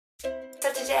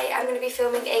So today I'm going to be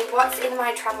filming a what's in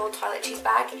my travel toiletries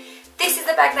bag. This is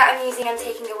the bag that I'm using and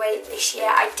taking away this year.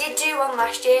 I did do one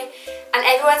last year and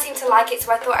everyone seemed to like it,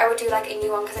 so I thought I would do like a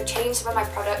new one because I changed some of my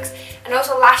products. And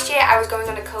also last year I was going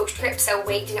on a coach trip, so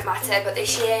weight didn't matter, but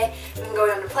this year I'm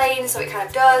going on a plane, so it kind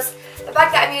of does. The bag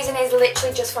that I'm using is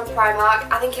literally just from Primark.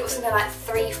 I think it was something like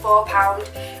 £3–4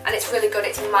 and it's really good.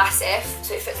 It's massive,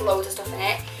 so it fits loads of stuff in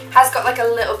it. Has got like a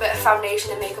little bit of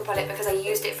foundation and makeup on it because I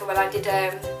used it for when I did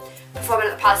performing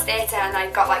at the Palace Theatre and I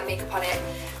got like makeup on it.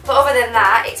 But other than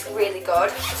that, it's really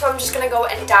good. So I'm just going to go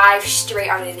and dive straight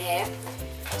on in here.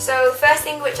 So the first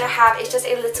thing which I have is just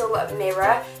a little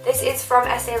mirror. This is from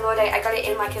Estee Lauder. I got it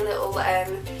in like a little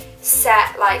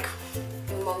set like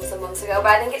months and months ago,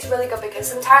 but I think it's really good because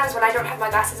sometimes when I don't have my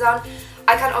glasses on,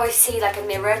 I can't always see like a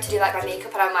mirror to do like my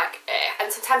makeup and I'm like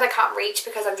and sometimes I can't reach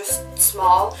because I'm just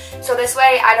small. So this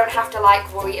way I don't have to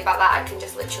like worry about that. I can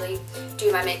just literally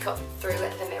do my makeup through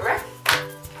the mirror.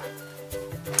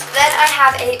 Then I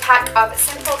have a pack of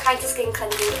Simple Kind of Skin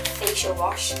Cleansing Facial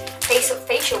Wash,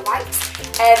 facial wipes.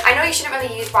 I know you shouldn't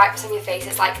really use wipes on your face,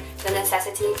 it's like the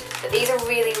necessity, but these are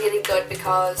really, really good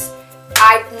because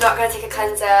I'm not going to take a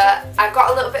cleanser. I've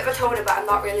got a little bit of a toner, but I'm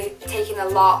not really taking a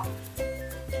lot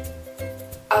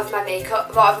of my makeup,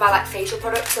 a lot of my like facial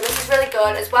products, so this is really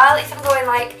good as well. If I'm going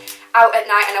like out at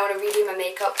night and I want to redo my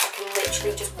makeup, I can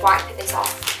literally just wipe this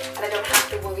off and I don't have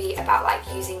to worry about like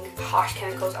using harsh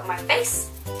chemicals on my face.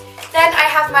 Then I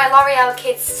have my L'Oreal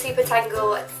Kids Super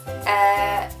Tangle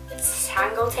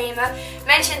Tamer. I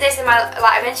mentioned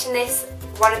this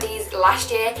one of these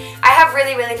last year. I have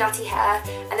really, really knotty hair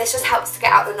and this just helps to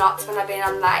get out the knots when I've been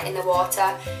on that in the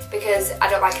water because I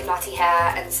don't like a knotty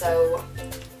hair, and so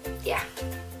yeah.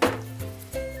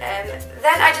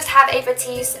 Then I just have a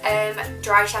Batiste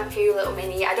dry shampoo little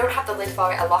mini. I don't have the lid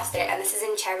for it, I lost it, and this is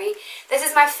in Cherry. This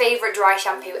is my favourite dry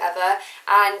shampoo ever,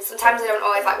 and sometimes I don't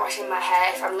always like washing my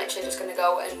hair if I'm literally just going to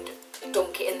go and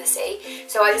dunk it in the sea.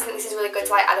 So I just think this is really good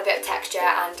to like add a bit of texture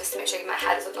and just to make sure my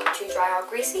hair doesn't look too dry or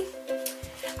greasy.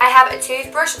 I have a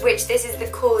toothbrush, which this is the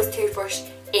coolest toothbrush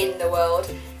in the world.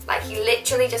 Like you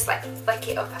literally just like flick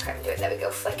it up. I can't even do it, there we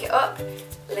go, flick it up,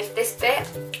 lift this bit,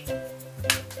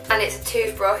 and it's a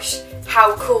toothbrush.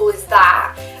 How cool is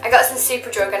that? I got some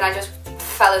Superdrug and I just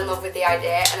fell in love with the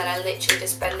idea, and then I literally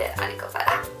just bend it and it goes like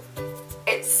that.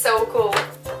 It's so cool.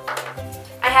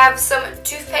 I have some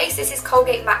toothpaste. This is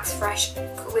Colgate Max Fresh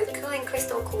with Cooling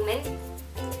Crystal Cool Mint.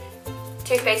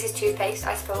 Toothpaste is toothpaste,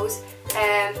 I suppose.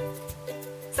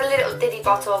 It's a little diddy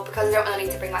bottle because I don't really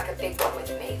need to bring like a big one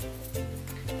with me.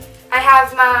 I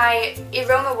have my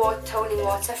Aroma Toning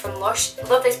Water from Lush.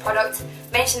 Love this product.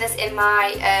 Mentioned this in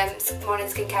my morning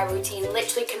skincare routine.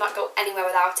 Literally cannot go anywhere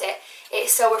without it.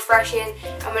 It's so refreshing,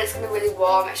 and when it's going to be really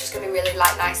warm, it's just going to be really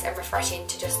like nice and refreshing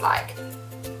to just like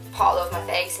put all over my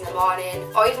face in the morning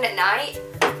or even at night.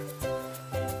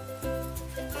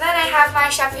 And then I have my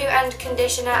shampoo and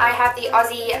conditioner. I have the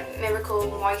Aussie Miracle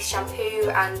Moist Shampoo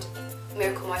and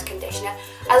Miracle Moist Conditioner.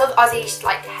 I love Aussie's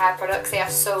like hair products, they are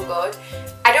so good.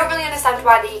 I don't really understand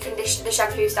why the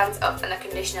shampoo stands up and the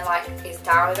conditioner like is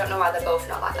down. I don't know why they're both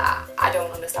not like that. I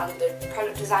don't understand the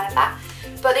product design of that.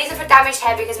 But these are for damaged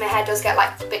hair because my hair does get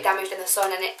like a bit damaged in the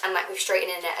sun and like with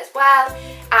straightening it as well.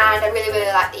 And I really,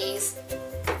 really like these.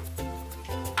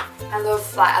 I love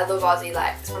Aussie,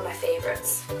 like it's one of my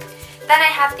favourites. Then I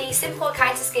have the Simple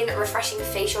Kind of Skin Refreshing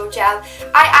Facial Gel.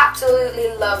 I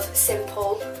absolutely love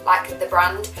Simple, like the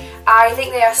brand. I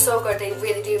think they are so good, they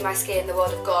really do my skin the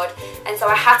world of good. And so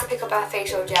I had to pick up a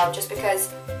facial gel just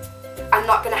because I'm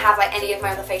not going to have like any of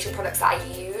my other facial products that I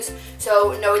use.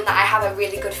 So knowing that I have a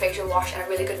really good facial wash and a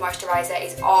really good moisturiser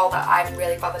is all that I'm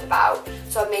really bothered about.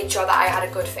 So I made sure that I had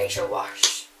a good facial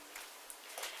wash.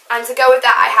 And to go with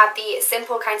that, I have the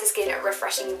Simple Kind of Skin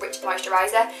Refreshing Rich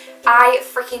Moisturiser. I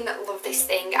freaking love this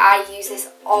thing. I use this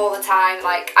all the time.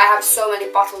 Like, I have so many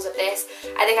bottles of this.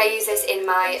 I think I use this in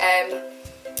my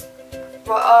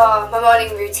my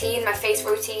morning routine, my face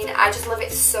routine. I just love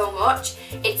it so much.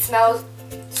 It smells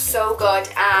so good,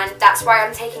 and that's why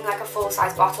I'm taking like a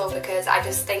full-size bottle because I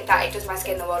just think that it does my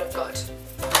skin the world of good.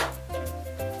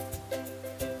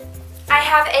 I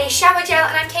have a shower gel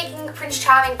and I'm taking Prince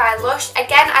Charming by Lush.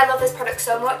 Again, I love this product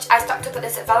so much. I stocked up at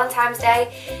this at Valentine's Day.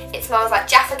 It smells like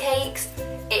Jaffa cakes.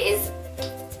 It is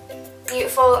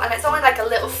beautiful and it's only like a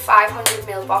little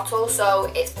 500ml bottle,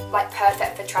 so it's like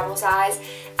perfect for travel size.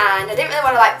 And I didn't really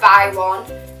want to like buy one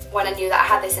when I knew that I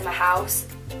had this in my house.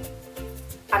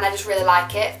 And I just really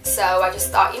like it, so I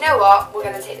just thought, you know what, we're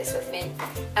going to take this with me.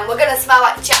 And we're going to smell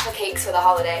like Jaffa cakes for the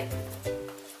holiday.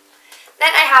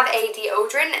 Then I have a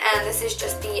deodorant, and this is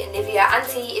just the Nivea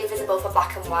Anti-Invisible for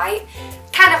Black and White.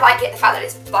 kind of like get the fact that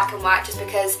it's black and white, just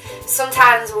because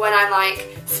sometimes when I'm like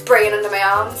spraying under my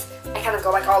arms, I kind of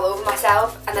go like all over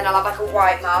myself, and then I'll have like a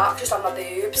white mark just on my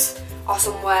boobs or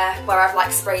somewhere where I've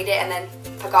like sprayed it and then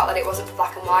forgot that it wasn't for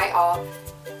black and white, or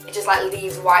it just like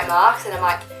leaves white marks and I'm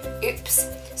like, oops.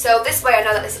 So this way I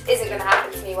know that this isn't going to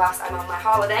happen to me whilst I'm on my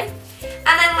holiday.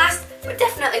 And then last but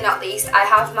definitely not least, I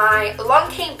have my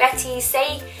Long King Betty's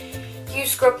Say You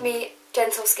Scrub Me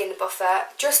Gentle Skin Buffer,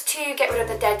 just to get rid of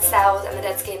the dead cells and the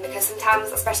dead skin, because sometimes,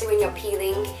 especially when you're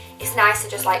peeling, it's nice to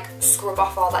just like scrub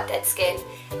off all that dead skin,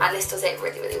 and this does it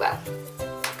really, really well.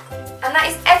 And that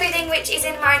is everything which is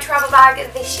in my travel bag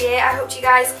this year. I hope you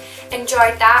guys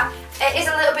enjoyed that. It is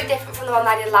a little bit different from the one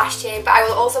that I did last year, but I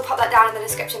will also pop that down in the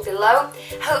description below.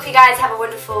 I hope you guys have a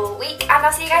wonderful week, and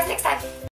I'll see you guys next time.